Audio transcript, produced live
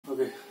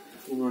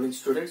Good morning,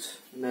 students.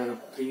 In the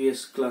previous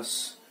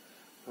class,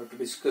 we have to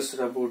discuss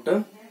about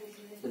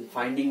then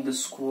finding the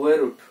square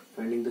root.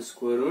 Finding the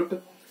square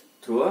root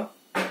through a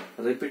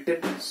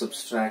repeated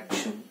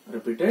subtraction.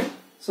 Repeated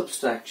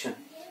subtraction.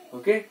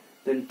 Okay.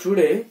 Then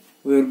today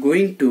we are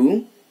going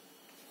to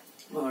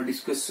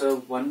discuss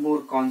one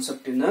more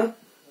concept in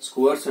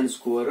squares and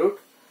square root.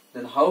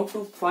 Then how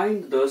to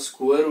find the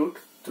square root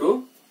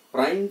through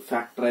prime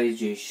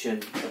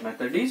factorization. The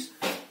method is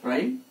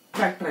prime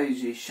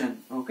factorization.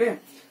 Okay.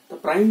 The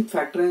prime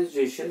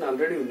factorization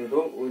already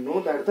we know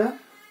that the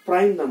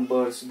prime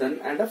numbers then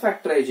and a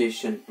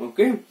factorization.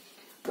 Okay.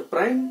 The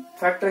prime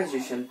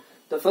factorization.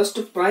 The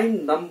first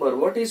prime number.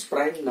 What is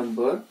prime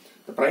number?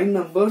 The prime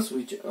numbers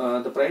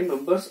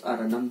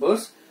are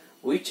numbers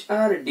which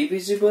are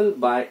divisible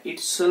by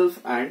itself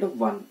and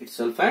 1.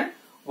 Itself and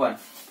 1.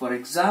 For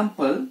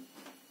example,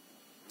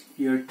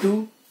 here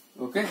 2.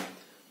 Okay.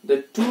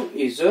 The 2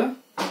 is a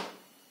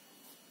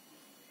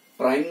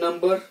prime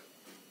number.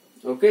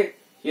 Okay.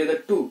 Here the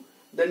 2.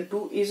 Then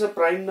 2 is a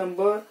prime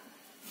number.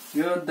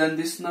 Here then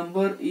this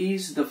number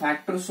is the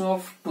factors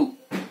of 2.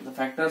 The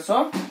factors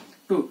of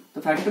 2.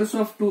 The factors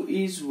of 2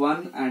 is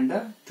 1 and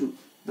 2.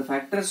 The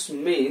factors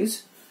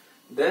means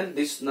then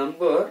this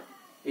number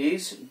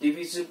is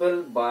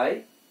divisible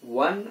by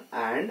 1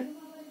 and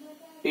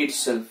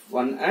itself.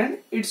 1 and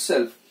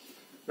itself.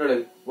 ನೋಡಿ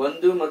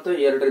 1 ಮತ್ತು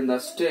 2 ರಿಂದ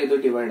ಅಷ್ಟೇ ಇದು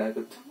divide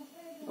ಆಗುತ್ತೆ.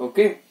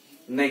 Okay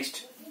next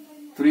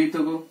 3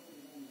 ತಗೋ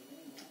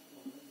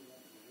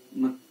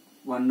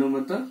 1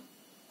 ಮತ್ತು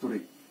 3.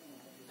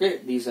 Okay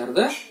these are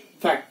the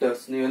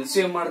factors. ನೀವು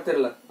LCM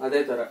ಮಾಡ್ತಿರಲ್ಲ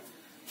ಅದೇ ತರ.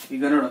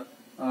 ಈಗ ನೋಡು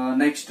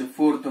ನೆಕ್ಸ್ಟ್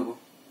 4 ತಗೋ.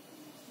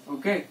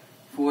 ಓಕೆ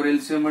 4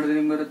 ಎಲ್ಸಿಎಂ ಮಾಡಿದ್ರೆ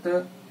ನಿಮ್ಗೆ ಬರುತ್ತೆ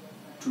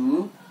 2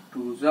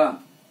 2s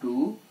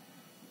 2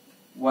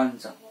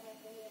 1s.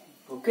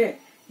 ಓಕೆ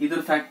ಇದ್ರ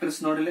ಫ್ಯಾಕ್ಟರ್ಸ್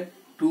ನೋಡಿಲೆ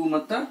 2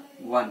 ಮತ್ತು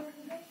 1.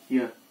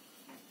 Here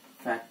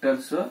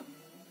factors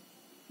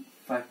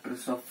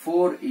of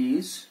 4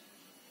 is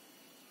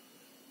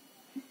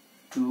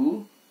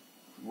 2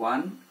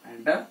 1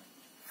 and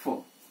 4.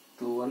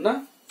 2 1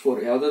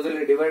 4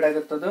 ಯಾವುದರಲ್ಲಿ ಡಿವೈಡ್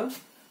ಆಗುತ್ತದ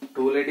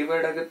 2 ಲೇ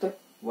ಡಿವೈಡ್ ಆಗುತ್ತೆ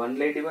 1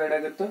 ಲೇ ಡಿವೈಡ್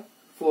ಆಗುತ್ತೆ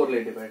 4 ಲೇ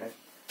ಡಿವೈಡ್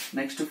ಆಗುತ್ತೆ.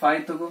 ನೆಕ್ಸ್ಟ್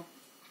 5 ತಗೋ.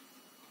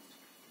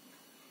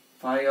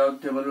 5 ಯಾವ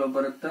ಟೇಬಲ್ ಒಳಗೆ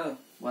ಬರುತ್ತೆ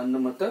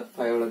 1 ಮತ್ತು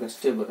 5 ಒಳಗೆ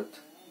ಅಷ್ಟೇ ಬರುತ್ತೆ.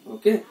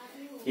 Okay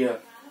here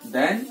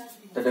then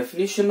the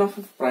definition of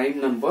prime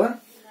number.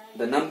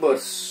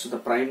 The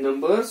prime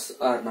numbers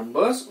are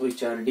numbers which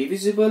are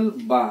divisible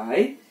by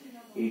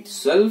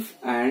itself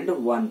and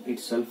 1.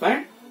 Itself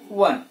and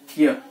 1.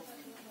 Here.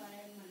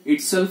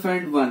 Itself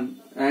and 1.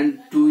 And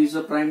 2 is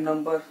a prime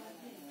number.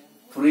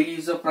 3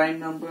 is a prime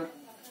number.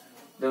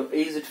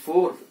 Is it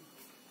 4?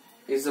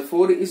 Is the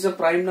 4 is a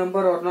prime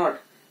number or not?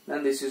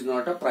 Then this is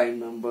not a prime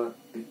number.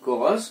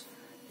 Because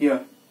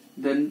here.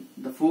 Then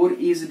the 4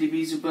 is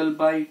divisible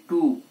by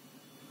 2.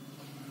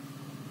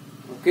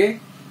 Okay.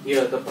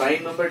 Here the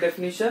prime number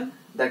definition,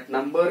 that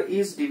number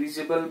is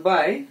divisible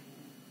by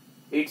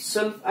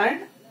itself and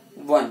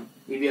 1.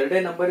 If ಎರಡೇ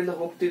number ಇಂದ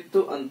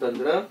ಹೋಗ್ತಿತ್ತು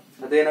ಅಂತಂದ್ರ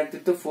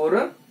ಅದೇನಾಗ್ತಿತ್ತು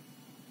 4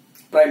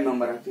 prime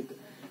number ಆಗ್ತಿತ್ತು.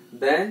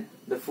 Then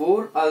the 4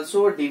 also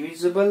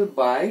divisible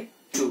by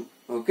 2.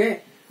 Okay.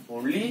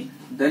 Only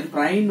then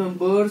prime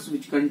numbers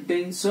which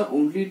contains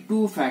only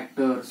 2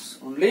 factors.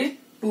 Only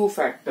 2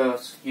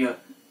 factors. Here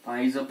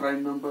 5 is a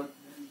prime number.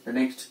 The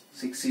next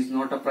 6 is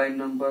not a prime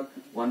number.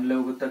 1 le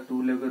hogutta 2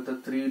 le hogutta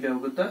 3 le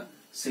hogutta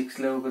 6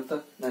 le hogutta.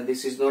 Then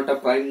this is not a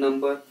prime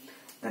number.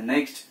 The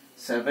next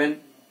 7.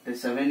 The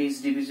 7 is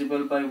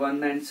divisible by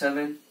 1 and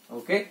 7.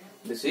 Okay.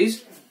 This is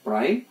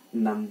prime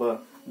number.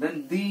 Then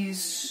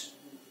these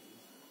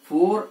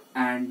 4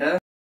 and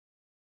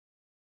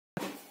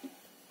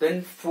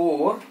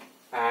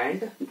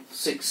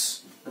 6.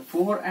 The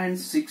 4 and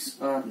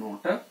 6 are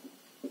not a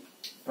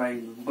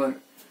prime number.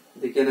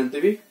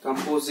 ಇದಕ್ಕೇನಂತೀವಿ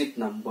composite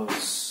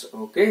numbers.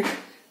 Okay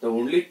the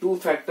only 2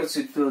 factors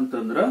ಇತ್ತು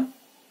ಅಂತಂದ್ರ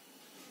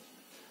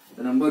the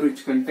number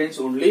which contains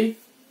only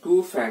 2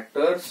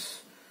 factors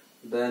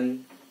then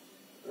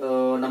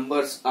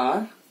numbers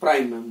are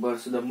prime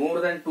numbers. The more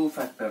than 2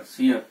 factors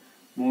here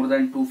more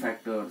than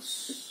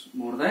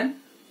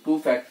 2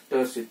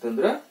 factors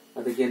ಇತ್ತಂದ್ರ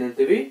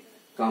ಅದಕ್ಕೇನಂತೀವಿ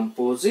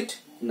composite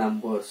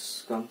numbers.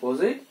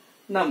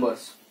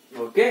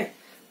 Okay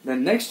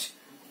then next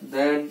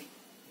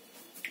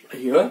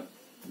here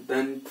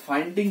then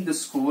finding the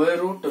square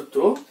root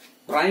through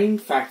prime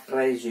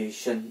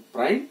factorization.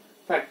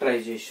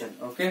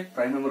 Okay.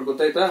 Prime number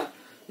ಗೊತ್ತಾಯ್ತಾ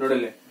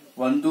ನೋಡಲೆ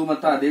 1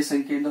 ಮತ್ತು ಅದೇ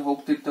ಸಂಖ್ಯೆಯಿಂದ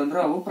ಹೋಗ್ತಿತ್ತಂದ್ರ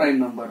ಅವು prime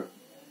number.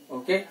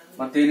 Okay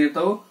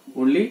ಮತ್ತೇನಿರ್ತಾವ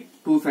only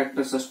 2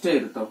 factors ಅಷ್ಟೇ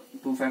ಇರ್ತಾವ.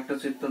 2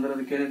 factors ಇತ್ತಂದ್ರ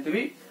ಅದಕ್ಕೆ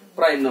ಏನಂತೀವಿ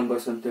ಪ್ರೈಮ್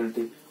ನಂಬರ್ಸ್ ಅಂತ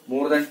ಹೇಳ್ತೀವಿ.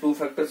 ಮೋರ್ ದನ್ 2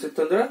 ಫ್ಯಾಕ್ಟರ್ಸ್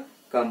ಇತ್ತಂದ್ರ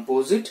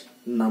composite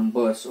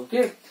numbers.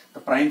 Okay the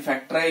prime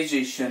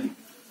factorisation.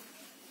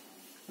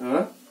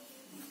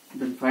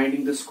 then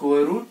finding the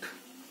square root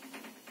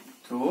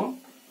through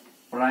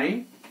prime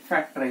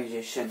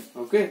factorization.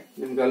 Okay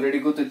ನಿಮ್ಗೆ ಆಲ್ರೆಡಿ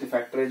ಗೊತ್ತೈತಿ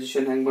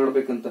ಫ್ಯಾಕ್ಟರೈಸೇಷನ್ ಹೆಂಗ್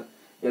ಮಾಡ್ಬೇಕಂತ.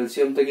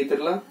 LCM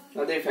ತೆಗಿತಿರಲ್ಲ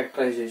ಅದೇ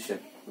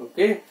factorisation.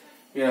 Okay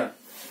here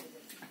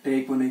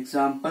take one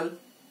example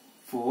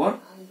 4.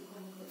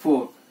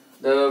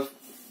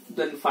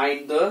 Then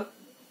find the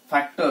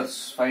factors.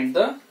 Find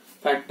the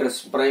factors,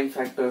 prime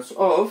factors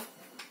of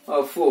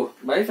 4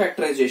 by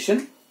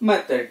factorization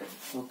method.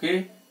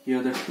 Okay,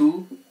 here the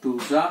 2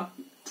 2s are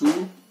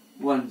 2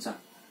 1s are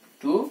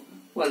 2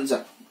 1s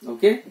are.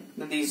 Okay,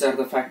 now these are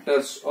the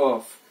factors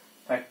of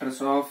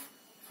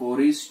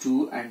 4 is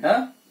 2 and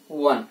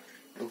 1.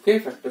 Okay,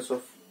 factors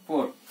of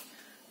 4.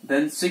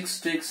 Then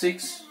 6, take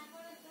 6.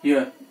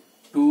 Here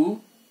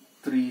 2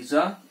 3s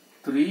are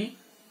 3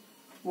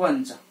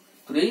 1s are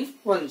 3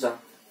 1s are.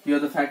 Here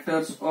the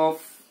factors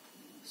of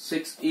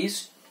 6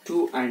 is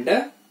 2 and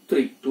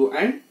 3. 2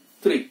 and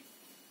 3.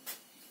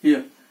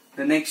 Here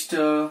the next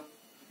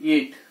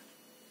 8.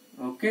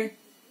 Okay,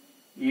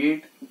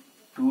 8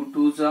 2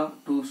 2s are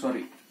 2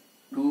 sorry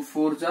 2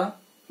 4s are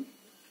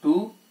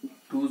 2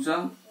 2s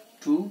are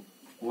 2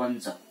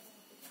 1s are.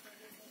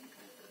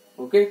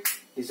 Okay,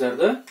 these are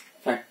the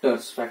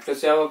factors. Factors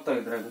ಯಾವ ಆಗ್ತಾ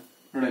ಇದ್ರಾಗ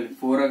ನೋಡಿ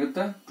 4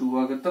 ಆಗುತ್ತಾ 2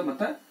 ಆಗುತ್ತಾ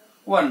ಮತ್ತೆ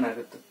 1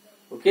 ಆಗುತ್ತಾ.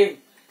 Okay,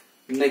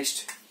 next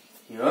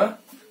here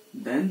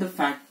then the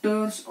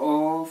factors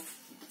of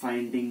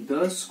finding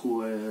the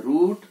square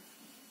root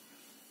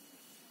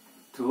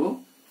through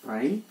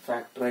prime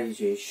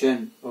factorization.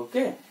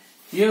 Okay,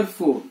 here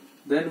 4.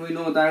 Then we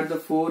know that the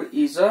 4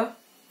 is a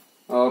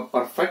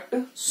perfect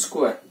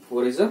square.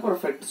 4 is a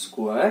perfect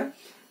square.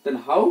 Then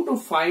how to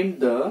find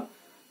the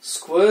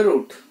square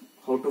root?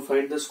 How to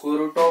find the square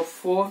root of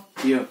 4?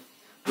 Here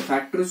the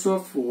factors of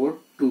 4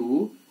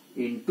 2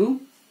 into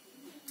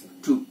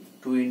 2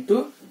 2 into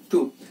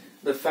 2.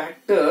 The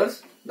factors,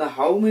 the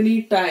how many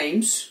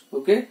times,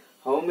 okay,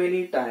 how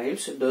many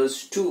times does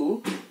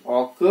 2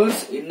 occurs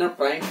in a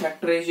prime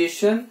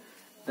factorization?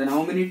 Then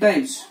how many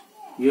times?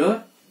 Here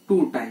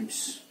 2 times.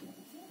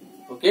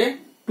 Okay,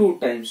 2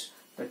 times.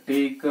 That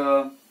take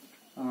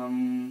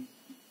 9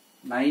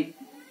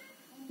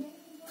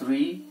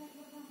 3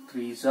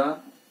 3s are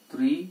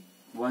 3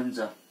 1s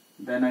are.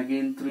 Then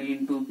again 3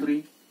 into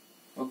 3.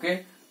 Okay,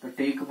 to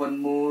take one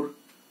more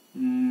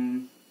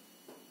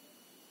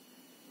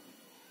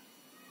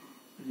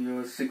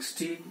here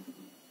 16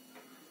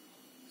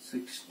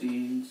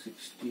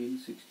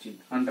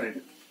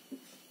 100.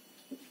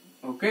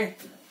 Okay,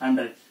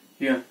 100.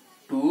 Here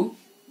 2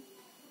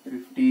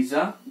 50s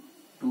are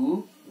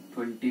 2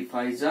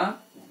 25s are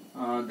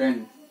then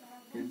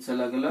cancel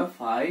agala 5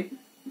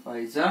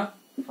 5s are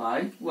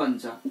 5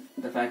 1s are.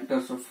 The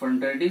factors of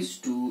 100 is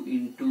 2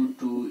 into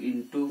 2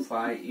 into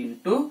 5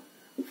 into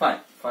 5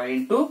 5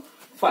 into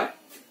 5.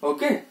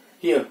 Okay,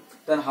 here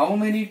then how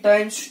many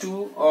times 2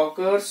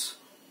 occurs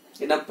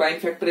in a prime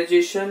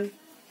factorization?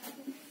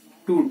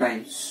 2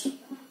 times.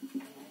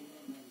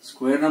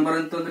 Square number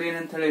antandre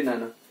enanta heli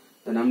nanu,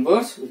 the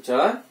numbers which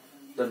are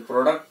the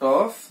product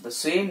of the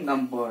same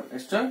number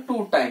is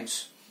 2 times.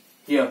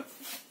 Here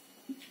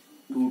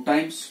 2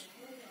 times.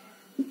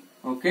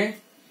 Okay,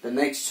 the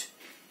next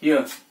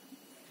here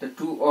the 2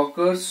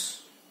 occurs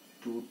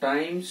 2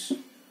 times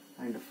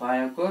and 5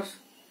 occurs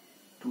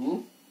 2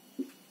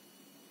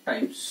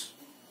 times.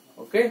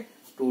 Okay,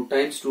 2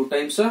 times 2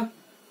 times.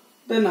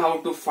 Then how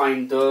to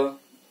find the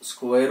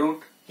square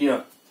root?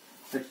 Here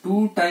the 2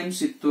 times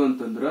ittu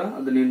antandra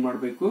adanna ಏನು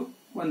ಮಾಡಬೇಕು,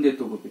 ಒಂದೇ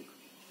ತಗೋಬೇಕು.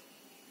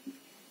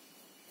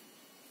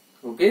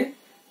 Okay,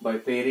 by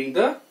pairing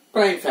the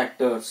prime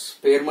factors.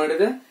 pair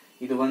ಮಾಡಿದೆ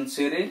ಇದು ಒಂದು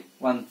ಸೇರಿ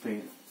ಒಂದು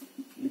peer,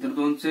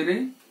 ಇದ್ರದ್ದು ಒಂದು ಸೇರಿ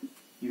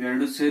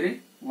ಇವೆರಡು ಸೇರಿ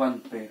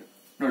ಒಂದು ಪೇರ್.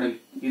 ನೋಡಿ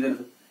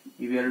ಇದರದು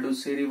ಇವೆರಡು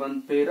ಸೇರಿ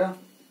ಒಂದು ಪೇರ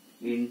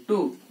ಇಂಟು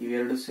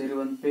ಇವೆರಡು ಸೇರಿ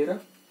ಒಂದು ಪೇರ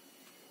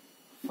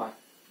 5.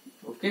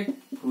 Okay,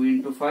 2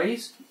 into 5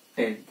 is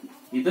 10.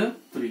 ಇದು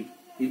 3,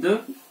 ಇದು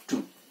 2.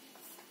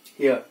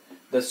 Here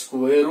the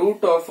square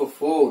root of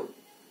 4.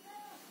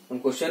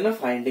 One question of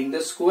finding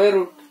the square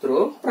root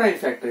through prime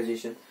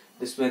factorization.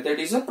 This method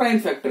is a prime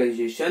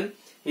factorization.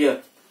 Here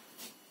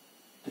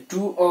the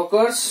 2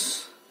 occurs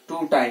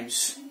 2 times.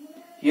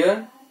 Here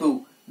 2.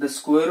 The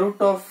square root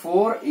of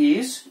 4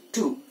 is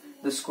 2.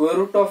 The square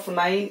root of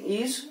 9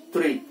 is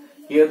 3.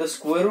 Here the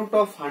square root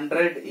of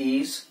 100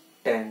 is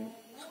 10.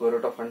 Square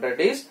root of 100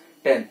 is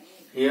 10.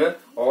 Here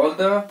all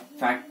the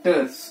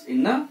factors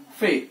in a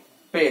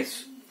pairs.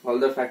 All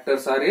the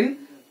factors are in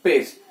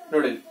pairs.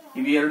 ನೋಡಿ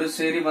ಇವೆರಡು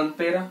ಸೇರಿ ಒಂದು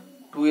ಪೇರ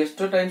 2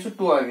 ಎಷ್ಟು times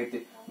 2 ಆಗೈತಿ.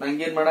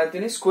 ನಂಗೆ ಏನ್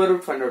ಮಾಡಾತೀನಿ, square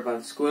root find out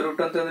ಮಾಡಿ. Square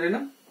root ಅಂತಂದ್ರೆ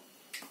ಏನು,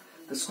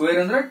 ಸ್ಕ್ವೇರ್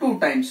ಅಂದ್ರೆ 2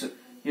 ಟೈಮ್ಸ್.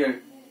 here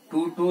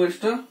 2 2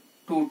 ಎಷ್ಟು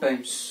 2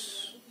 ಟೈಮ್ಸ್.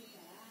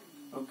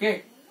 ಓಕೆ,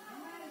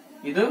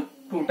 ಇದು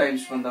 2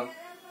 ಟೈಮ್ಸ್ ಬಂದಾವ.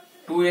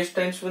 2 ಎಷ್ಟು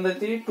ಟೈಮ್ಸ್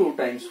ಬಂದೈತಿ, 2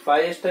 ಟೈಮ್ಸ್.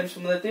 5 ಎಷ್ಟು ಟೈಮ್ಸ್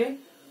ಬಂದೈತಿ,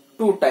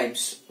 2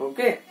 ಟೈಮ್ಸ್.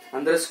 ಓಕೆ,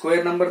 ಅಂದ್ರೆ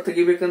ಸ್ಕ್ವೇರ್ ನಂಬರ್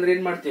ತೆಗಿಬೇಕಂದ್ರೆ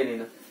ಏನ್ ಮಾಡ್ತೀಯ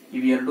ನೀನು,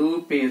 ಇವೆರಡು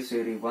ಪೇರ್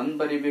ಸೇರಿ 1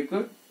 ಬರಿಬೇಕು,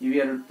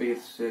 ಇವೆರಡು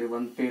ಪೇರ್ ಸೇರಿ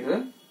 1 ಪೇರ್,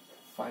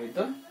 5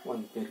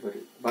 1 pair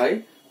ಬರಿ by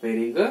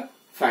pairing a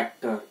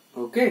factor.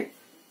 Okay,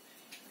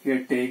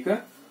 here take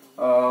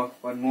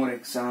one more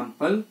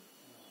example.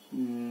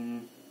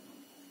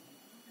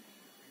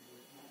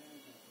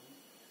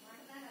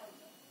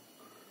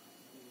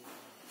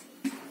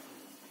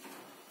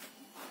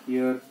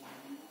 Here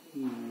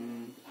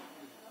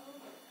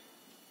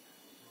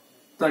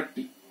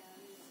 30.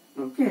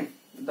 Okay,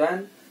 then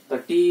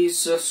 30 is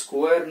a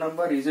square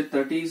number. Is it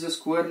 30 is a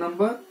square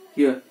number?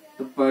 Here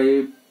the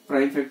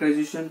prime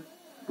factorization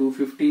 2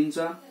 15s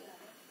are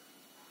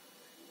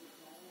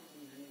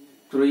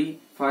 3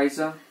 5s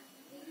are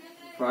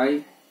 5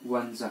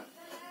 1s are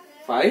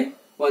 5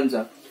 1s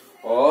are.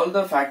 All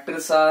the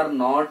factors are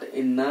not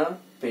in a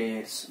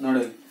pairs.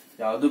 ನೋಡಿ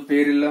ಯಾವುದು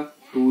peer ಇಲ್ಲ.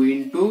 2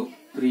 into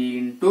 3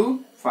 into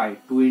 5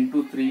 2 into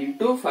 3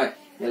 into 5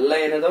 ಎಲ್ಲ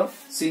ಏನದ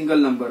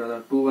single number ಅದ.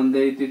 2 ಒಂದೇ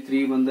ಐತಿ,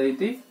 3 ಒಂದೇ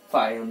ಐತಿ,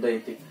 5 ಒಂದೇ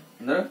ಐತಿ.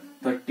 ಅಂದ್ರೆ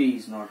 30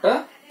 is not a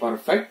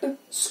perfect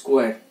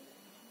square.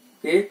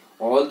 Okay,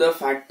 all the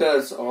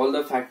factors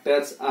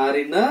are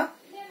in a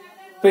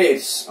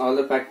pairs. All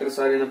the factors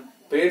are in a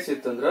pairs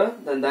ittandra,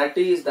 then that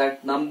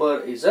number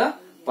is a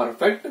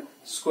perfect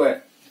square.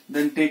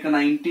 Then take a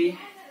 90.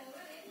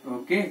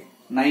 Okay,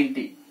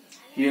 90.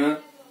 Here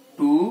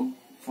 2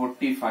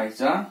 45s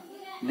are,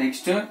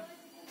 next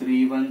 3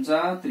 1s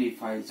are, 3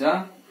 5s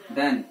are,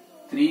 then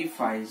 3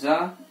 5s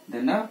are,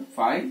 then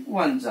 5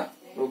 1s are.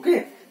 Okay,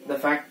 the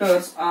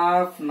factors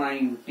of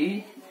 90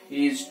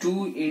 is 2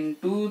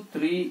 into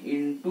 3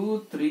 into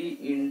 3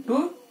 into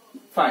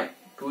 5.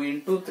 2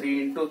 into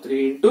 3 into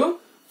 3 into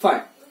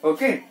 5.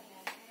 Okay,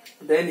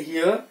 then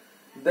here,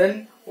 then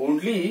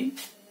only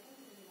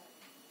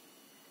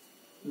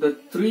the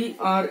 3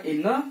 are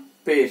in a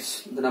pairs.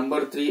 The number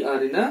 3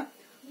 are in a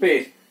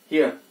pair.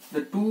 Here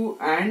the 2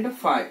 and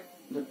 5.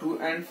 The 2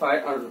 and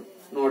 5 are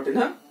not in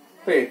a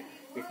pair.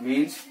 It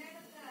means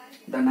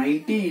the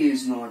 90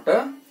 is not a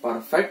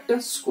perfect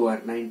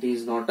square. 90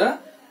 is not a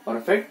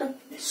perfect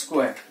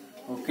square.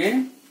 Okay.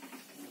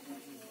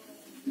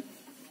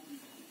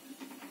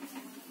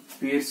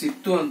 Pairs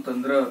ittu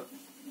antandra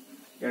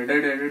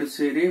ಎರಡು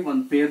ಸೇರಿ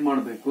ಒಂದು peer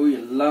ಮಾಡಬೇಕು.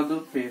 ಎಲ್ಲಾದು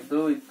ಪೇರ್ದು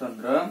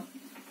ಇತ್ತಂದ್ರ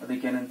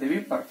ಅದಕ್ಕೆ ಏನಂತೀವಿ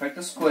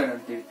perfect square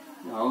ಅಂತೀವಿ.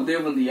 ಯಾವುದೇ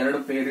ಒಂದು ಎರಡು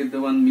ಪೇರ್ ಇದ್ದು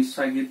ಒಂದು ಮಿಸ್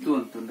ಆಗಿತ್ತು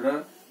ಅಂತಂದ್ರ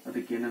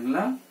ಅದಕ್ಕೆ ಏನಲ್ಲ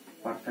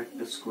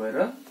ಪರ್ಫೆಕ್ಟ್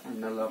ಸ್ಕ್ವೇರ್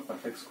ಅನ್ನಲ್ಲ,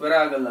 ಪರ್ಫೆಕ್ಟ್ ಸ್ಕ್ವೇರ್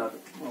ಆಗಲ್ಲ ಅದು.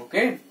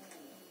 Okay,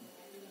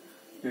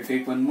 you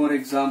take one more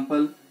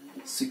example,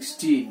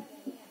 16.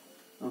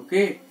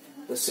 Okay,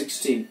 the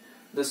 16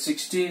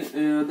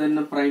 then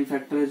prime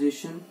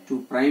factorization. To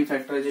prime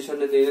factorization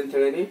ಅಂದ್ರೆ ಏನಂತ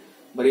ಹೇಳಿನಿ,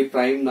 ಬರೀ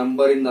ಪ್ರೈಮ್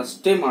ನಂಬರ್ ಇಂದ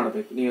ಅಷ್ಟೇ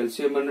ಮಾಡಬೇಕು. ನೀವು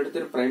LCM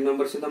ಮಾಡಿರ್ತೀರ, ಪ್ರೈಮ್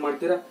ನಂಬರ್ಸ್ ಇಂದ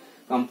ಮಾಡ್ತೀರಾ,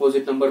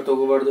 ಕಂಪೋಸಿಟ್ ನಂಬರ್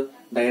ತಗೋಬಾರ್ದು.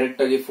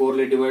 ಡೈರೆಕ್ಟ್ ಆಗಿ 4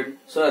 ಲಿ divide.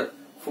 Sir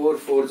 4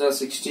 4s are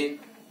 16.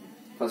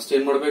 First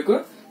ಏನ್ ಮಾಡಬೇಕು,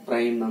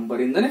 ಪ್ರೈಮ್ ನಂಬರ್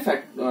ಇಂದಾನೆ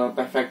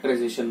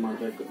ಫ್ಯಾಕ್ಟರೈಸೇಷನ್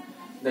ಮಾಡಬೇಕು.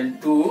 Then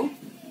 2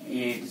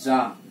 8s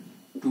are,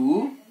 2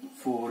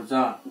 4s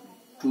are,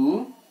 2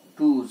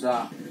 2s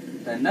are,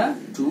 then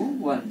 2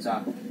 1s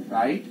are.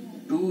 Right,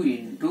 2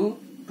 into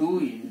 2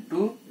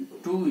 into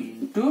 2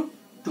 into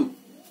 2.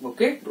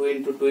 Okay, 2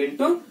 into 2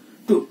 into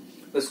 2.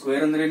 The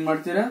square ಅಂದ್ರೆ ಏನ್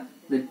ಮಾಡ್ತೀರಾ,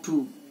 the 2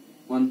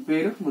 one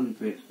pair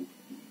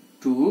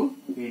 2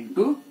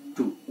 into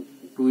 2.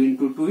 2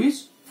 into 2 is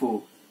 4.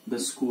 The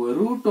square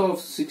root of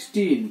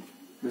 16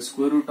 is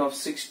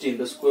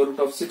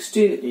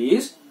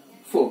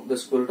 4. The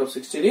square root of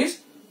 16 is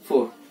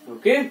 4.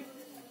 Okay,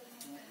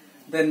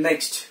 then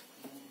next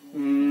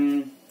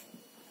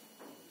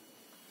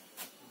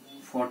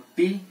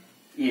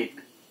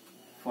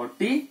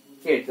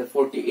 48. The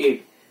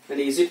 48, then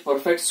is it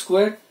perfect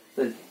square?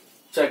 Then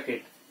check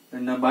it.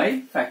 Then by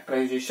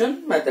factorization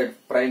method,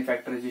 prime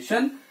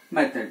factorization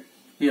method.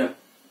 Here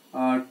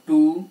 2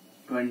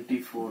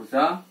 24s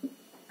are,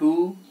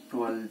 2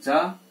 12s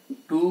are,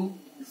 2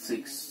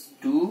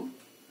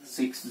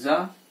 6s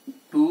are,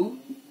 2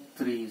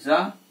 3s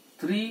are,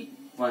 3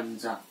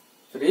 1s are,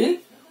 3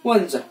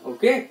 1s are.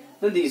 Okay,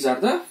 then these are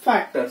the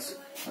factors.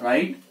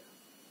 Right,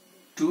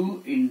 2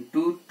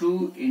 into 2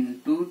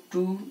 into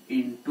 2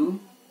 into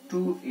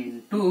 2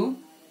 into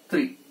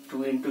 3.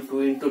 2 into 2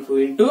 into 2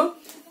 into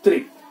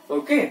 3.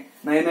 Okay,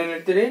 ನಾ ಏನೇನ್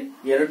ಹೇಳ್ತೀರಿ,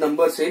 ಎರಡು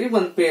number ಸೇರಿ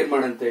ಒಂದ್ peer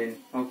ಮಾಡಂತ ಹೇಳಿ.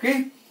 Okay,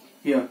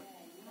 here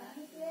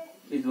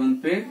ಇದು ಒಂದ್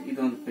ಪೇರ್,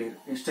 ಇದೊಂದ್ ಪೇರ್.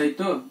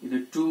 ಎಷ್ಟಾಯ್ತು, ಇದು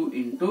 2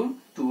 into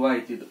 2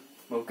 ಆಯ್ತು ಇದು.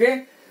 ಓಕೆ,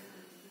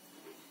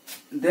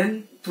 ದೆನ್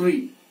 3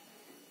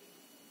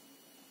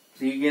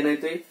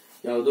 ಏನಾಯ್ತು,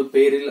 ಯಾವ್ದು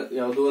ಪೇರ್ ಇಲ್ಲ,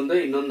 ಯಾವ್ದು ಒಂದ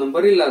ಇನ್ನೊಂದ್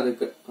ನಂಬರ್ ಇಲ್ಲ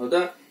ಅದಕ್ಕೆ.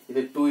 ಹೌದಾ,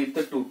 ಇದು 2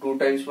 ಇತ್ತು, 2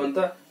 ಟೈಮ್ಸ್ ಬಂತ,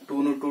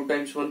 2 2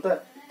 ಟೈಮ್ಸ್ ಬಂತ.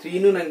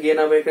 3 ನಂಗೆ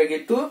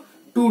ಏನಾಗಬೇಕಾಗಿತ್ತು,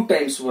 2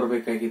 ಟೈಮ್ಸ್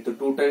ಬರ್ಬೇಕಾಗಿತ್ತು.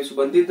 2 ಟೈಮ್ಸ್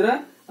ಬಂದಿದ್ರ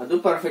ಅದು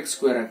ಪರ್ಫೆಕ್ಟ್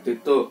ಸ್ಕ್ವೇರ್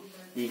ಆಗ್ತಿತ್ತು.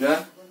 ಈಗ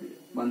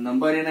ಒಂದ್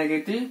ನಂಬರ್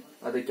ಏನಾಗೈತಿ,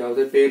 ಅದಕ್ಕೆ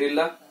ಯಾವುದೇ ಪೇರ್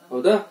ಇಲ್ಲ.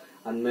 ಹೌದಾ,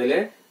 ಅಂದ್ಮೇಲೆ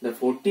the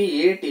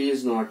 48 is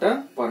not a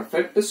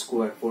perfect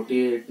square.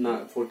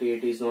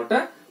 48 is not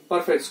a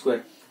perfect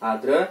square.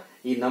 ಆದ್ರ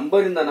ಈ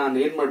ನಂಬರ್ ಇಂದ ನಾನು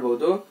ಏನ್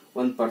ಮಾಡಬಹುದು,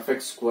 ಒಂದ್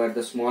perfect square. The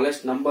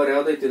smallest number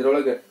ಯಾವ್ದೈತಿ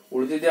ಇದ್ರೊಳಗೆ,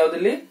 ಉಳಿದಿದ್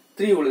ಯಾವ್ದಲ್ಲಿ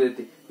 3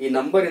 ಉಳಿದೈತಿ. ಈ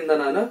ನಂಬರ್ ಇಂದ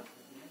ನಾನು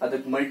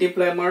ಅದಕ್ಕೆ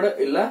ಮಲ್ಟಿಪ್ಲೈ ಮಾಡ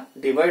ಇಲ್ಲ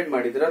ಡಿವೈಡ್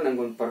ಮಾಡಿದ್ರ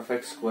ನಂಗೆ ಒಂದು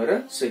ಪರ್ಫೆಕ್ಟ್ ಸ್ಕ್ವೇರ್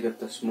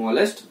ಸಿಗುತ್ತೆ.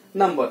 Smallest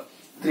number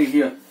 3.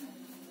 Here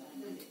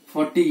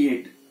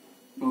 48.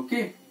 Okay,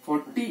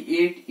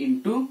 48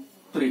 into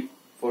 3.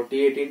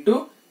 48 into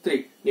 3.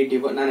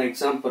 ನಾನು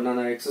ಎಕ್ಸಾಂಪಲ್,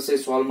 ನಾನು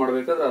ಎಕ್ಸರ್ಸೈಸ್ ಸಾಲ್ವ್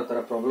ಮಾಡ್ಬೇಕಾದ್ರೆ ಆ ತರ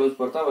ಪ್ರಾಬ್ಲಮ್ಸ್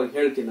ಬರ್ತಾವ, ಅವಾಗ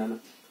ಹೇಳ್ತೀನಿ ನಾನು.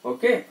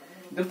 ಓಕೆ,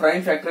 ಇದು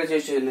ಪ್ರೈಮ್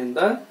ಫ್ಯಾಕ್ಟರೈಸೇಷನ್ ಇಂದ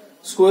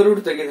ಸ್ಕ್ವೇರ್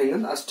ರೂಟ್ ತೆಗೆದ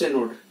ಹೆಂಗಂತ ಅಷ್ಟೇ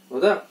ನೋಡ್ರಿ.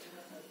 ಹೌದಾ,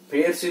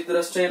 ಪೇರ್ಸ್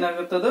ಇದ್ರಷ್ಟೇ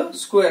ಏನಾಗುತ್ತದ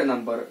ಸ್ಕ್ವೇರ್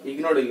ನಂಬರ್. ಈಗ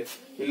ನೋಡಿ,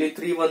 ಇಲ್ಲಿ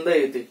 3 ಒಂದೇ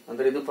ಐತಿ,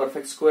 ಅಂದ್ರೆ ಇದು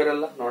ಪರ್ಫೆಕ್ಟ್ ಸ್ಕ್ವೇರ್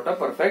ಅಲ್ಲ, not a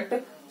perfect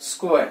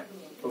square.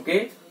 Okay,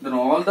 then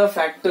all the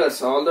factors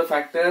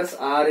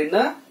are in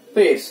a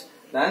pairs,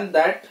 then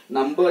that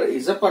number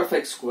is a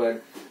perfect square.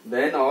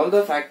 When all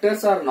the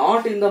factors are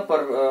not in the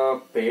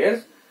pairs,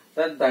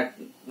 then that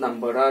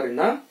number are in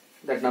a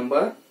that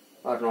number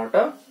are not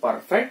a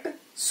perfect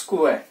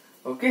square.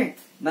 Okay,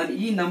 ನಾನು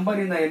ಈ number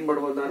ಇಂದ ಏನ್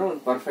ಮಾಡಬಹುದು, ನಾನು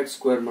ಒಂದು perfect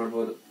square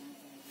ಮಾಡಬಹುದು.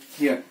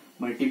 Here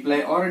multiply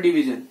or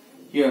division.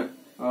 Here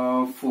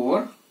 4,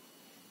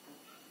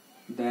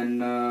 then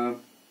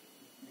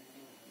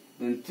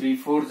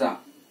 3 4s are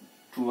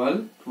 12.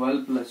 12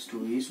 plus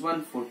 2 is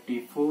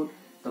 144.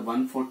 The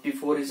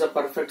 144 is a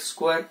perfect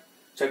square.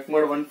 Check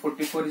mode.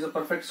 144 is a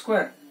perfect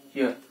square.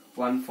 Here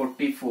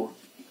 144.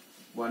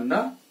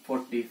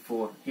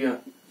 144. Here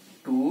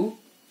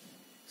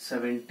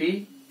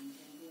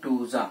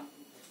 272s are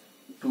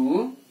 2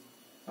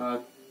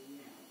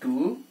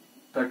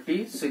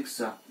 36s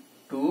are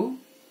 2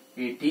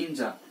 18s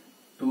are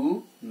 2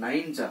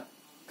 9s are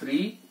 3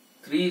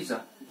 3s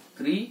are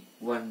 3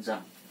 1s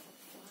are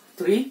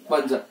 3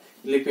 1s are.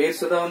 ಇಲ್ಲಿ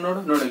pairs ಅದಾವ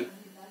ನೋಡಿ.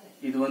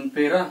 ಇದು ಒಂದು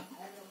ಪೇರ,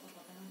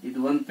 ಇದು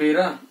ಒಂದು ಪೇರ,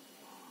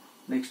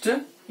 next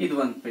ಇದು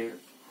ಒಂದು peer.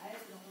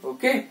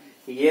 Okay,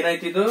 ಈಗ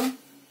ಏನಾಯ್ತು, ಇದು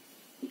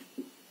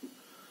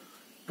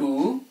 2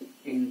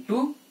 into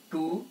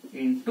 2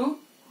 into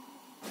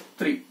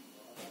 3.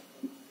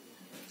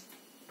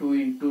 2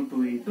 into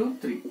 2 into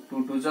 3.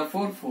 2 2s are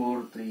 4, 4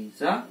 3s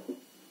are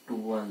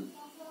 12.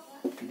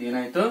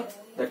 ಇದೇನಾಯ್ತು,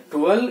 the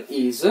 12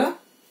 is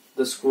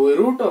the square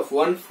root of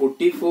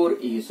 144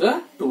 is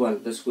 12.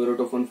 The square root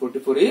of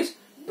 144 is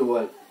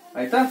 12.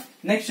 ಆಯ್ತಾ?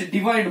 ನೆಕ್ಸ್ಟ್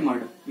ಡಿವೈಡ್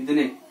ಮಾಡು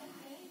ಇದನ್ನೇ.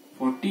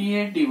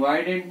 48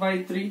 divided by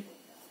 3.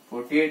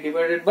 48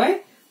 divided by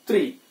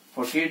 3.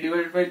 48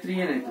 divided by 3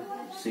 ಏನಾಯ್ತು,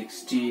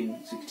 16.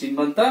 16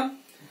 ಬಂತ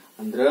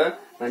ಅಂದ್ರ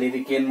ನಾನು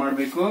ಇದಕ್ಕೆ ಏನ್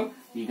ಮಾಡ್ಬೇಕು,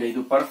 ಈಗ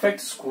ಇದು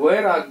ಪರ್ಫೆಕ್ಟ್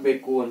ಸ್ಕ್ವೇರ್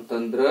ಆಗ್ಬೇಕು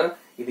ಅಂತಂದ್ರ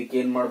ಇದಕ್ಕೆ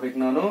ಏನ್ ಮಾಡ್ಬೇಕು,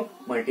 ನಾನು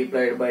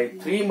ಮಲ್ಟಿಪ್ಲೈಡ್ ಬೈ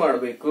 3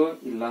 ಮಾಡ್ಬೇಕು,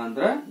 ಇಲ್ಲ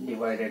ಅಂದ್ರ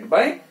ಡಿವೈಡೆಡ್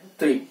ಬೈ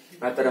 3.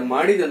 ಆತರ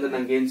ಮಾಡಿದಂದ್ರೆ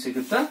ನಂಗೆ ಏನ್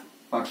ಸಿಗುತ್ತಾ,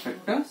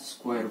 ಪರ್ಫೆಕ್ಟ್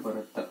ಸ್ಕ್ವೇರ್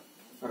ಬರುತ್ತ.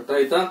 ಅರ್ಥ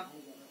ಆಯ್ತಾ?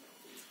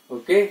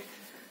 Okay,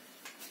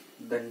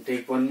 then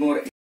take one more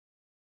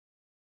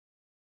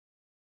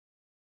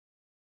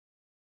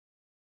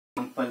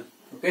example.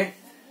 Okay,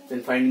 then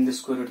finding the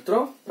square root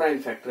through prime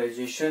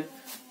factorization.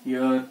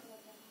 Here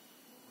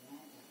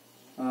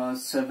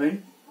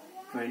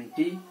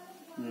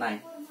 729.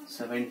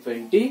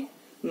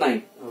 729.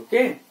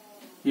 Okay,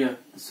 here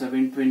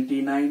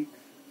 729.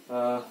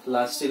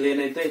 Last ಇಲ್ಲಿ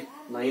ಏನೈತೆ,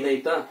 9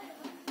 ಐತಾ.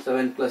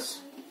 7 plus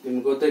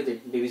ನಿಮ್ಗೆ ಗೊತ್ತೈತಿ,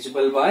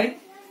 divisible by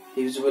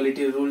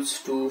divisibility rules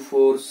 2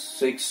 4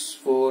 6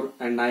 4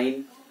 and 9.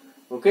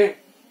 Okay,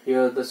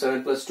 here the 7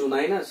 plus 2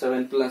 9,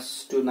 7 plus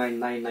 2 9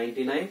 9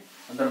 99.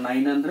 ಅಂದ್ರೆ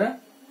 9 ಅಂದ್ರೆ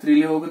 3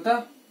 ಲಿ ಹೋಗುತ್ತಾ,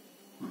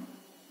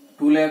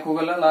 2 ಲಿ ಯಾಕೆ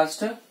ಹೋಗಲ್ಲ,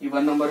 ಲಾಸ್ಟ್ ಈ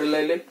 1 ನಂಬರ್ ಇಲ್ಲ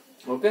ಇಲ್ಲಿ.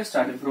 Okay,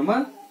 starting from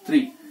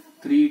 3.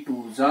 3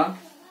 2s are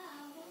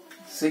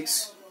 6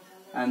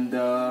 and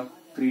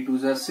 3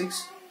 2s are 6.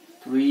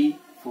 3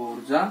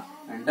 4s are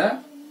and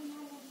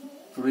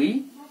 3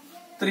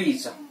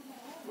 3s are.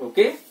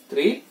 Okay,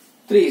 3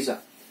 3s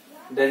are.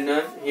 Then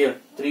here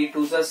 3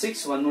 2s are 6,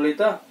 1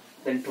 ulita,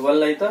 then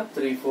 12 aita,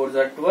 3 4s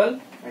are 12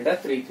 and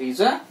 3 3s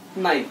are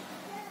 9.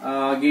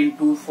 Again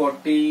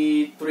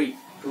 243.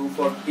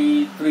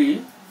 243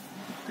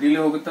 3 li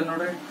hogutta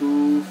nodri, 2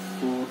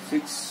 4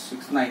 6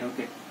 6 9.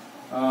 Okay,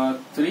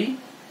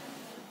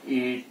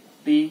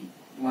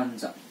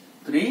 381s are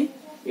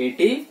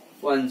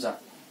 381s are.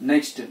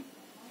 Next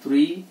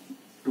 3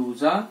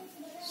 2s are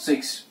 6.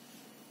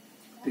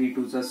 3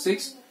 2s are 6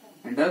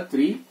 and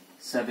 3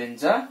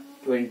 7s are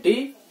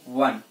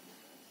 21.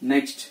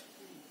 Next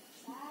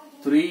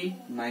 3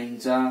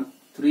 9s are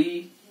 3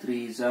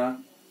 3s are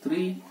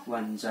 3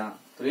 1s are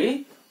 3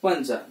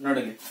 1s are.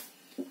 Nodali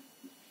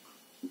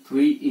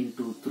 3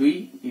 into 3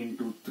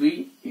 into 3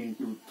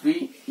 into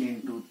 3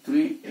 into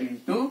 3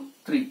 into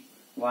 3.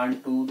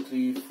 1 2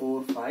 3 4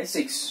 5 6.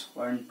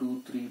 1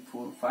 2 3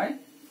 4 5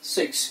 6.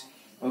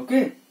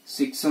 Okay,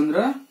 6 ಅಂದ್ರ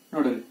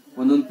ನೋಡಲಿ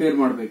ಒಂದೊಂದು peer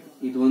ಮಾಡಬೇಕು.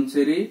 ಇದು ಒಂದು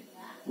ಸೇರಿ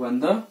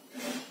ಒಂದ.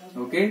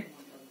 Okay,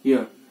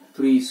 here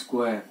 3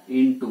 square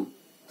into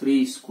 3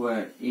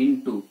 square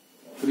into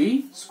 3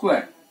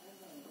 square.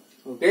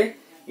 Okay,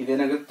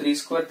 ಇದೇನಾಗುತ್ತೆ, 3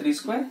 square 3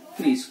 square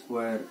 3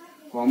 square.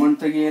 Common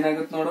ತೆಗಿ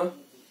ಏನಾಗುತ್ತೆ ನೋಡು,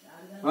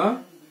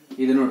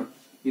 ಇದು ನೋಡು,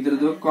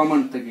 ಇದ್ರದ್ದು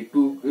ಕಾಮನ್ ತೆಗಿ.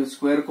 2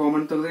 ಸ್ಕ್ವೇರ್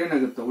ಕಾಮನ್ ತೆಗೆದ್ರೆ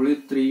ಏನಾಗುತ್ತೆ,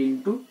 ಉಳಿದ 3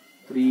 into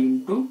 3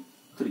 into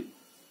 3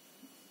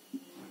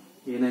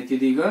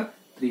 ಏನಾಯ್ತಿದೆ ಈಗ,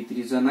 3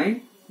 3s are 9,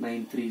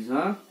 9 3s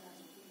are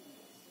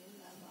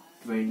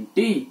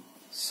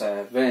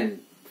 27.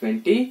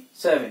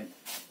 27.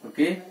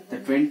 Okay, the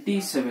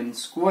 27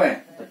 square.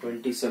 The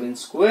 27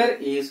 square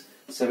is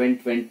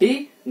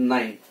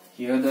 729.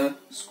 Here the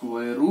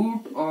square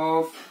root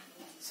of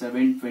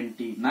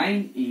 729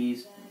 is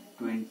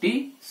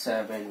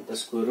 27. The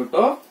square root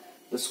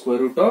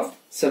of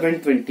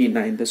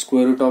 729. The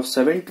square root of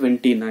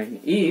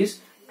 729 is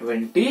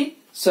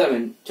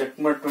 27. Check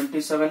mode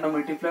 27 na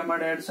multiply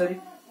ಮಾಡಿ ಎರಡು ಸರಿ.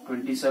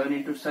 27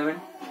 into 7.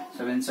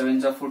 7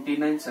 7s are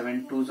 49. 7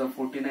 2s are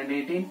 49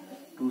 18.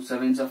 2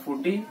 7s are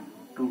 40.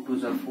 2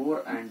 2s are 4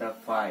 and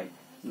 5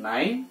 9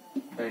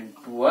 10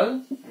 12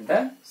 and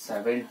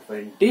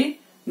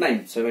 729.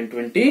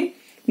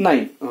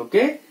 729.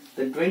 Okay,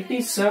 then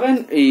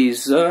 27 is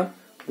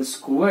the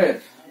square.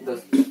 The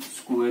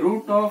square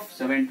root of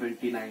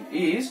 729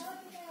 is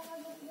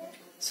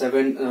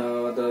 7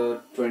 the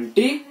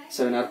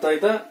 27 ಅರ್ಥ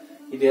ಆಯ್ತಾ.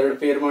 ಇದೆರಡು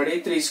peer ಮಾಡಿ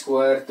 3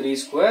 square 3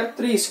 square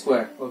 3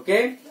 square. Okay,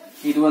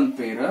 ಇದು ಒಂದು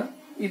peer,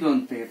 ಇದು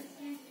ಒಂದು peer.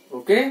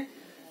 Okay,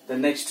 the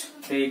next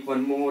take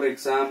one more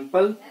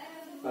example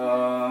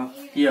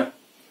here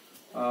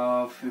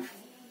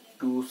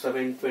 2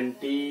 7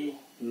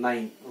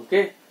 29.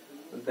 okay,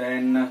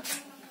 then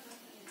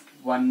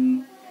one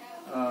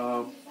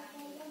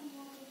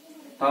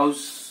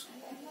house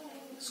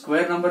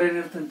square number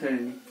ಏನಿರುತ್ತೆ ಅಂತ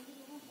ಹೇಳಿ.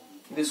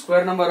 ಇದು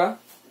square number,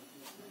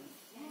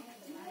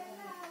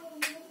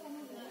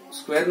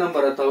 square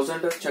number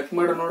 1000 check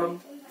ಮಾಡಿ ನೋಡೋಣ.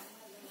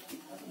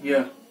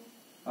 here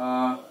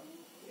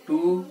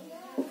 2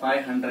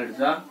 500s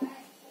are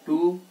 2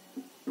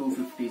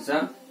 250s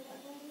are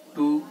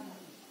 2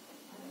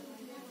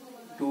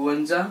 2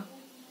 1s are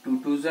 2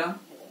 2s are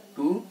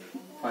 2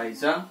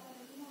 5s are,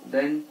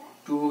 then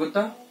 2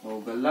 ಹೋಗುತ್ತಾ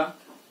ಹೋಗಲ್ಲ.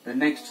 then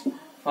next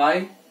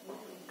 5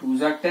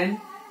 2s are 10,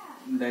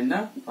 then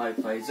 5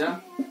 5s are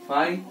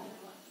 5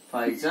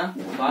 5s are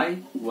 5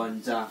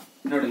 1s are.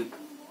 ನೋಡಿ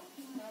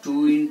 2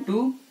 into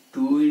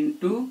 2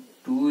 into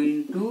 2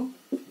 into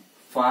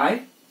 5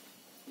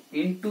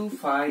 into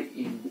 5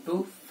 into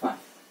 5.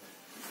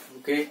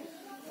 Okay,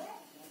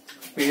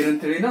 peer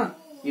ಅಂತ ಹೇಳಿನ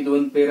ಇದು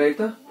ಒಂದು peer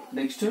ಆಯ್ತಾ.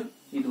 Next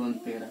ಇದು ಒಂದು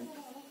peer ಆಯ್ತು.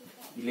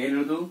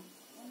 ಇಲ್ಲೇನದು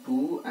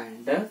 2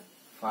 and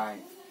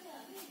 5.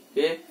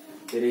 Okay,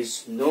 there is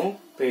no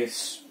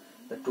pairs.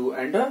 2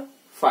 and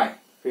 5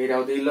 peer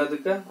ಯಾವ್ದು ಇಲ್ಲ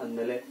ಅದಕ್ಕೆ.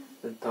 ಅಂದ್ಮೇಲೆ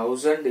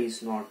 1000 is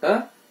not a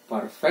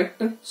perfect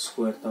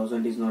square.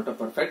 1000 is not a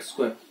perfect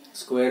square.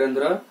 Square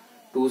ಅಂದ್ರ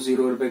 2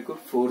 0 ಇರಬೇಕು,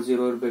 4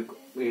 0 ಇರಬೇಕು,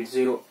 8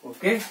 0.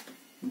 ಓಕೆ,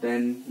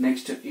 then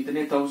next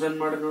ಇದನ್ನೇ 1000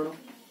 ಮಾಡಿ ನೋಡು.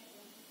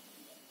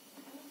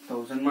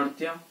 1000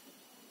 ಮಾಡ್ತೀಯಾ?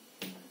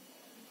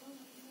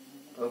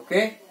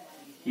 Okay,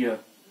 here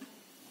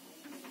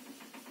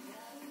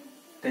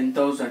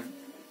 10,000.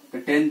 the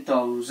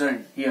 10,000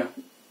 here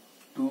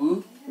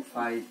 2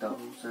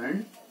 5,000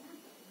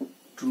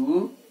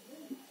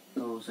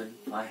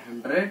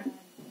 2,500,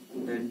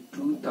 then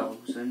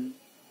 2,000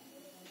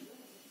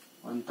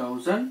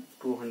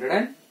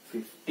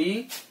 1,250,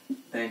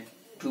 then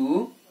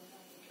 2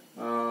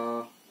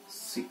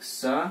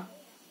 6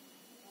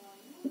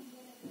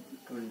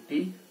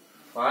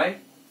 25.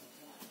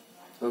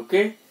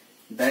 okay,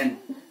 then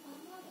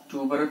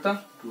 2 ಬರುತ್ತಾ?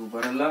 2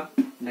 ಬರಲ್ಲ.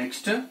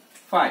 next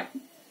 5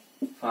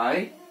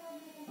 5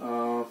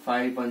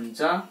 5 1s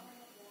are,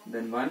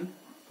 then 1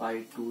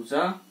 5 2s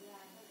are,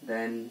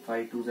 then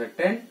 5 2s are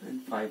 10, and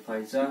 5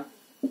 5s are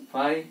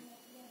 5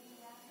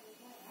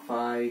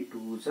 5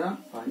 2s are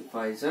 5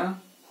 5s are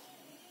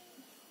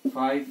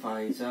 5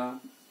 5s are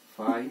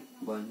 5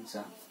 1s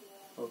are.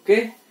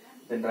 okay,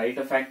 then write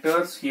the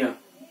factors here.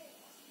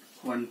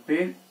 1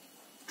 pair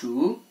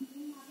 2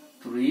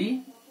 3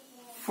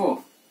 4.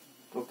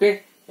 okay,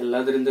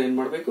 ಎಲ್ಲದರಿಂದ ಏನ್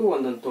ಮಾಡಬೇಕು?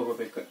 ಒಂದೊಂದು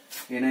ತಗೋಬೇಕು.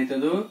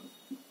 ಏನಾಯ್ತದು?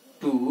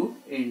 2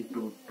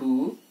 into 2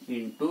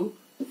 into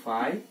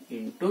 5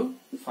 into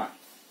 5.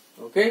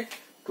 okay,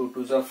 2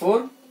 2s are 4,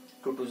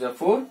 2 2s are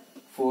 4,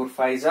 4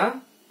 5s are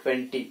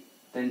 20,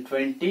 then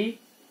 20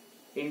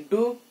 into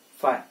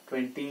 5,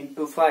 20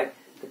 into 5,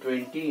 the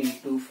 20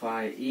 into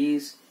 5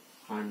 is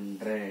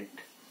 100.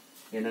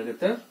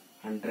 ಏನಾಗುತ್ತೆ?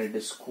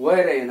 100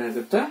 square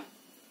ಏನಾಗುತ್ತೆ?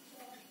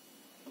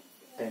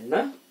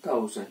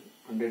 10,000.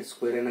 100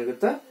 square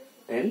ಏನಾಗುತ್ತೆ?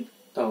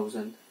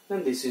 10,000.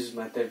 and this is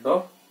method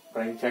of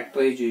prime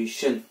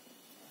factorization.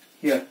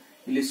 here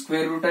ಇಲ್ಲಿ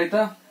square root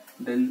ಆಯ್ತಾ?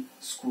 then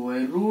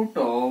square root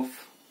of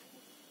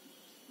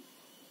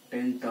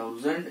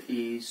 10,000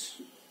 is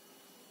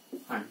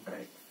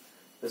 100.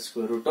 the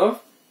square root of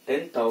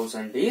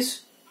 10,000 is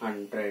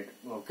 100.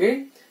 okay,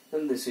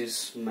 then this is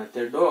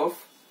method of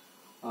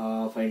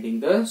finding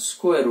the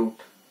square root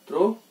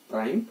through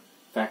prime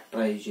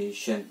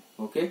factorization.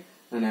 okay,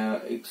 ನಾನು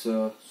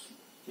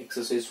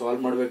exercise solve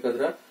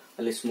ಮಾಡಬೇಕಾದ್ರೆ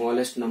ಅಲ್ಲಿ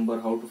smallest number,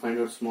 how to find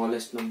out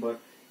smallest number,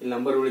 ಇಲ್ಲಿ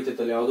number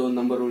ಉಳಿತೈತಲ್ಲ, ಯಾವ್ದೋ ಒಂದು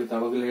number ಉಳಿತ,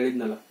 ಅವಾಗಲೇ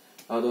ಹೇಳಿದ್ನಲ್ಲ,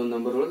 ಯಾವ್ದೋ ಒಂದು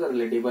ನಂಬರ್ ಉಳಿದ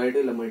ಅಲ್ಲಿ ಡಿವೈಡ್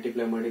ಇಲ್ಲ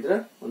ಮಲ್ಟಿಪ್ಲೈ ಮಾಡಿದ್ರೆ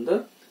ಒಂದು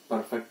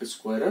ಪರ್ಫೆಕ್ಟ್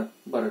ಸ್ಕ್ವೇರ್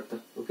ಬರುತ್ತೆ.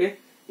 ಓಕೆ,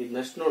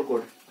 ಇದನ್ನಷ್ಟು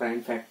ನೋಡ್ಕೊಡ್ರಿ. Prime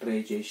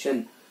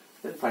factorisation,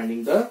 then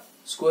finding the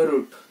square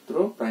root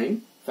through prime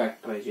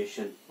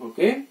factorization.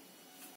 okay.